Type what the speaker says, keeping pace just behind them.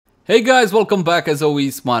Hey guys, welcome back as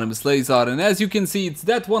always. My name is Leyzar, and as you can see, it's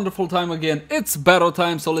that wonderful time again. It's Baro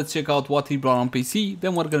time, so let's check out what he brought on PC.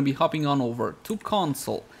 Then we're gonna be hopping on over to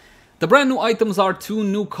console. The brand new items are two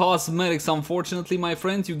new cosmetics. Unfortunately, my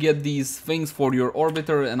friends, you get these things for your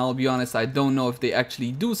orbiter, and I'll be honest, I don't know if they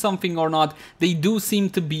actually do something or not. They do seem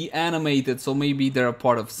to be animated, so maybe they're a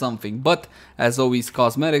part of something. But as always,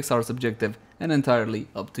 cosmetics are subjective and entirely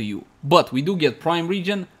up to you. But we do get Prime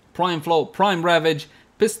Regen, Prime Flow, Prime Ravage,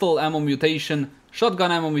 pistol ammo mutation,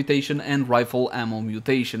 shotgun ammo mutation, and rifle ammo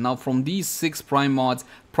mutation. Now from these 6 prime mods,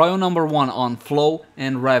 prio number 1 on flow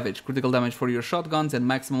and ravage, critical damage for your shotguns and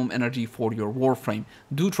maximum energy for your warframe.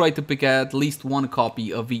 Do try to pick at least 1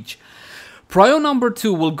 copy of each. Prio number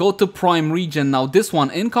 2 will go to Prime Regen. Now this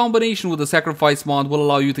one, in combination with the Sacrifice mod, will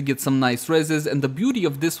allow you to get some nice reses, and the beauty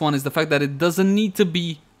of this one is the fact that it doesn't need to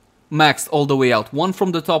be maxed all the way out. One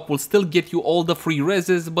from the top will still get you all the free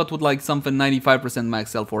reses, but with like something 95%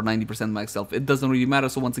 max health or 90% max health. It doesn't really matter,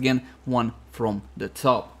 so once again, one from the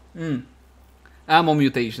top. Ammo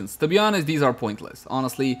mutations. To be honest, these are pointless.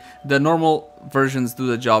 Honestly, the normal versions do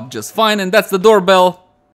the job just fine, and that's the doorbell.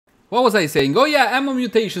 What was I saying? Oh yeah, ammo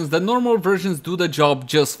mutations. The normal versions do the job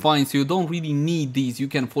just fine, so you don't really need these. You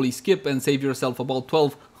can fully skip and save yourself about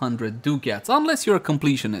 1200 ducats, unless you're a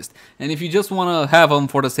completionist. And if you just want to have them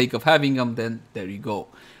for the sake of having them, then there you go.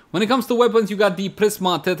 When it comes to weapons, you got the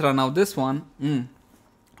Prisma Tetra. Now this one,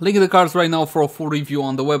 link in the cards right now for a full review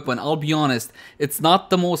on the weapon. I'll be honest, it's not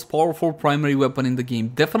the most powerful primary weapon in the game.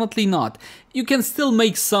 Definitely not. You can still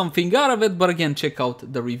make something out of it, but again, check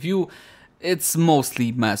out the review. It's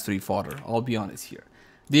mostly mastery fodder, I'll be honest here.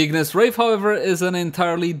 The Ignis Wraith, however, is an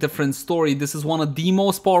entirely different story. This is one of the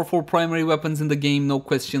most powerful primary weapons in the game, no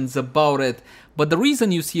questions about it. But the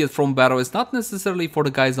reason you see it from Baro is not necessarily for the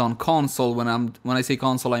guys on console. When I say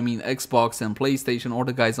console, I mean Xbox and PlayStation, or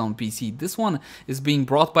the guys on PC. This one is being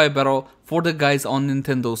brought by Baro for the guys on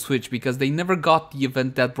Nintendo Switch, because they never got the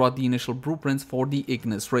event that brought the initial blueprints for the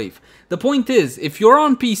Ignis Wraith. The point is, if you're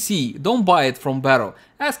on PC, don't buy it from Baro.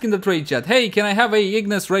 Ask in the trade chat, hey, can I have a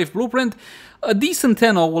Ignis Wraith blueprint? A decent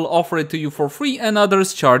tenno will offer it to you for free, and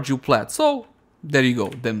others charge you plat. So there you go,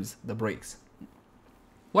 them's the breaks.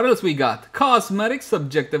 What else we got? Cosmetics,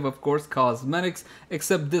 subjective of course, cosmetics,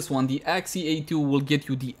 except this one, the Axi A2 will get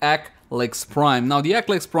you the Aklex Prime. Now the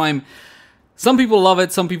Aklex Prime, some people love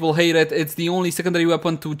it, some people hate it. It's the only secondary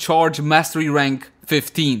weapon to charge mastery rank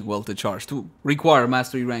 15. Well, to require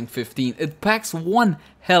mastery rank 15. It packs one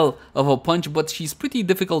hell of a punch, but she's pretty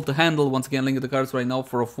difficult to handle. Once again, link in the cards right now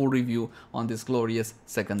for a full review on this glorious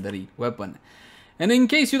secondary weapon. And in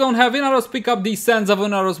case you don't have Inaros, pick up the Sands of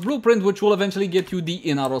Inaros blueprint, which will eventually get you the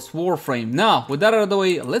Inaros Warframe. Now, with that out of the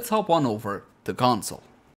way, let's hop on over to console.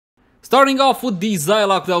 Starting off with the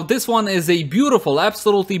Zilok. Now this one is a beautiful,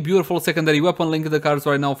 absolutely beautiful secondary weapon. Link in the cards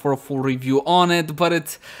right now for a full review on it, but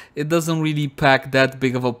it doesn't really pack that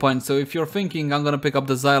big of a punch. So if you're thinking I'm gonna pick up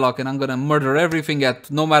the Zilok and I'm gonna murder everything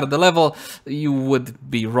at no matter the level, you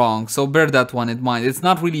would be wrong. So bear that one in mind. It's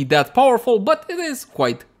not really that powerful, but it is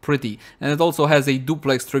quite pretty, and it also has a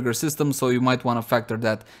duplex trigger system, so you might want to factor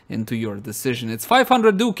that into your decision. It's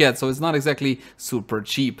 500 ducats, so it's not exactly super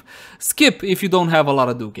cheap. Skip if you don't have a lot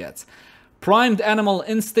of ducats. Primed Animal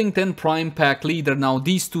Instinct and Prime Pack Leader. Now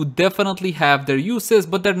these two definitely have their uses,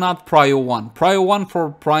 but they're not prio 1. Prio 1 for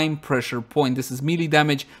Prime Pressure Point. This is melee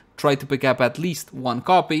damage. Try to pick up at least 1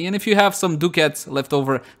 copy, and if you have some ducats left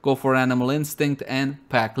over, go for Animal Instinct and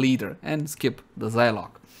Pack Leader, and skip the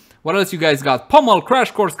Zilok. What else you guys got? Pummel,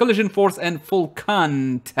 Crash Course, Collision Force, and Full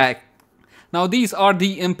Contact. Now these are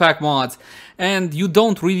the impact mods, and you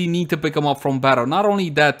don't really need to pick them up from Baro. Not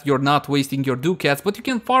only that, you're not wasting your ducats, but you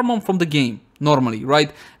can farm them from the game normally,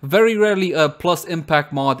 right? Very rarely a plus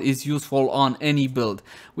impact mod is useful on any build.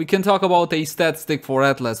 We can talk about a stat stick for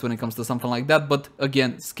Atlas when it comes to something like that, but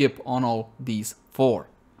again, skip on all these 4.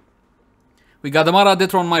 We got the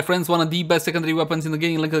Detron, my friends, one of the best secondary weapons in the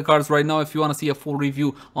game. Link in the cards right now if you want to see a full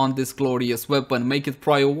review on this glorious weapon. Make it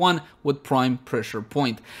prio 1 with Prime Pressure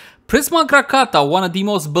Point. Prisma Grakata, one of the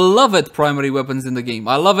most beloved primary weapons in the game.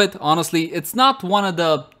 I love it, honestly. It's not one of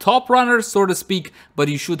the top runners, so to speak, but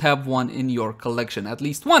you should have one in your collection. At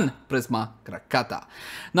least one Prisma Grakata.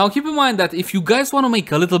 Now keep in mind that if you guys want to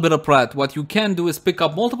make a little bit of plat, what you can do is pick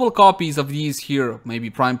up multiple copies of these here, maybe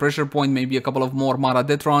Prime Pressure Point, maybe a couple of more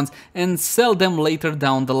Detrons, and sell them later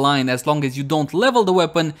down the line. As long as you don't level the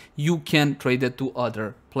weapon, you can trade it to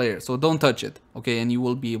other players. So don't touch it, okay, and you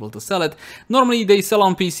will be able to sell it. Normally they sell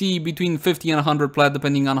on PC between 50 and 100 plat,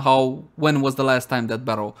 depending on when was the last time that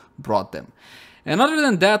Baro brought them. And other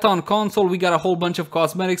than that, on console, we got a whole bunch of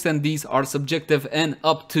cosmetics, and these are subjective and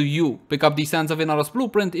up to you. Pick up the Sands of Inaros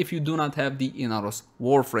blueprint if you do not have the Inaros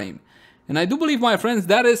Warframe. And I do believe, my friends,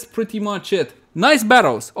 that is pretty much it. Nice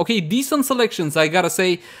battles. Okay, decent selections, I gotta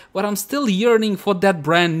say, but I'm still yearning for that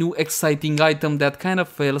brand new exciting item that kind of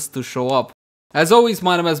fails to show up. As always,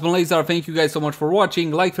 my name has been Leyzar. Thank you guys so much for watching.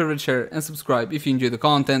 Like, favorite, share, and subscribe if you enjoy the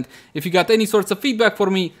content. If you got any sorts of feedback for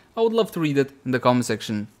me, I would love to read it in the comment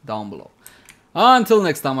section down below. Until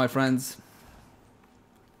next time, my friends.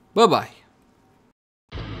 Bye-bye.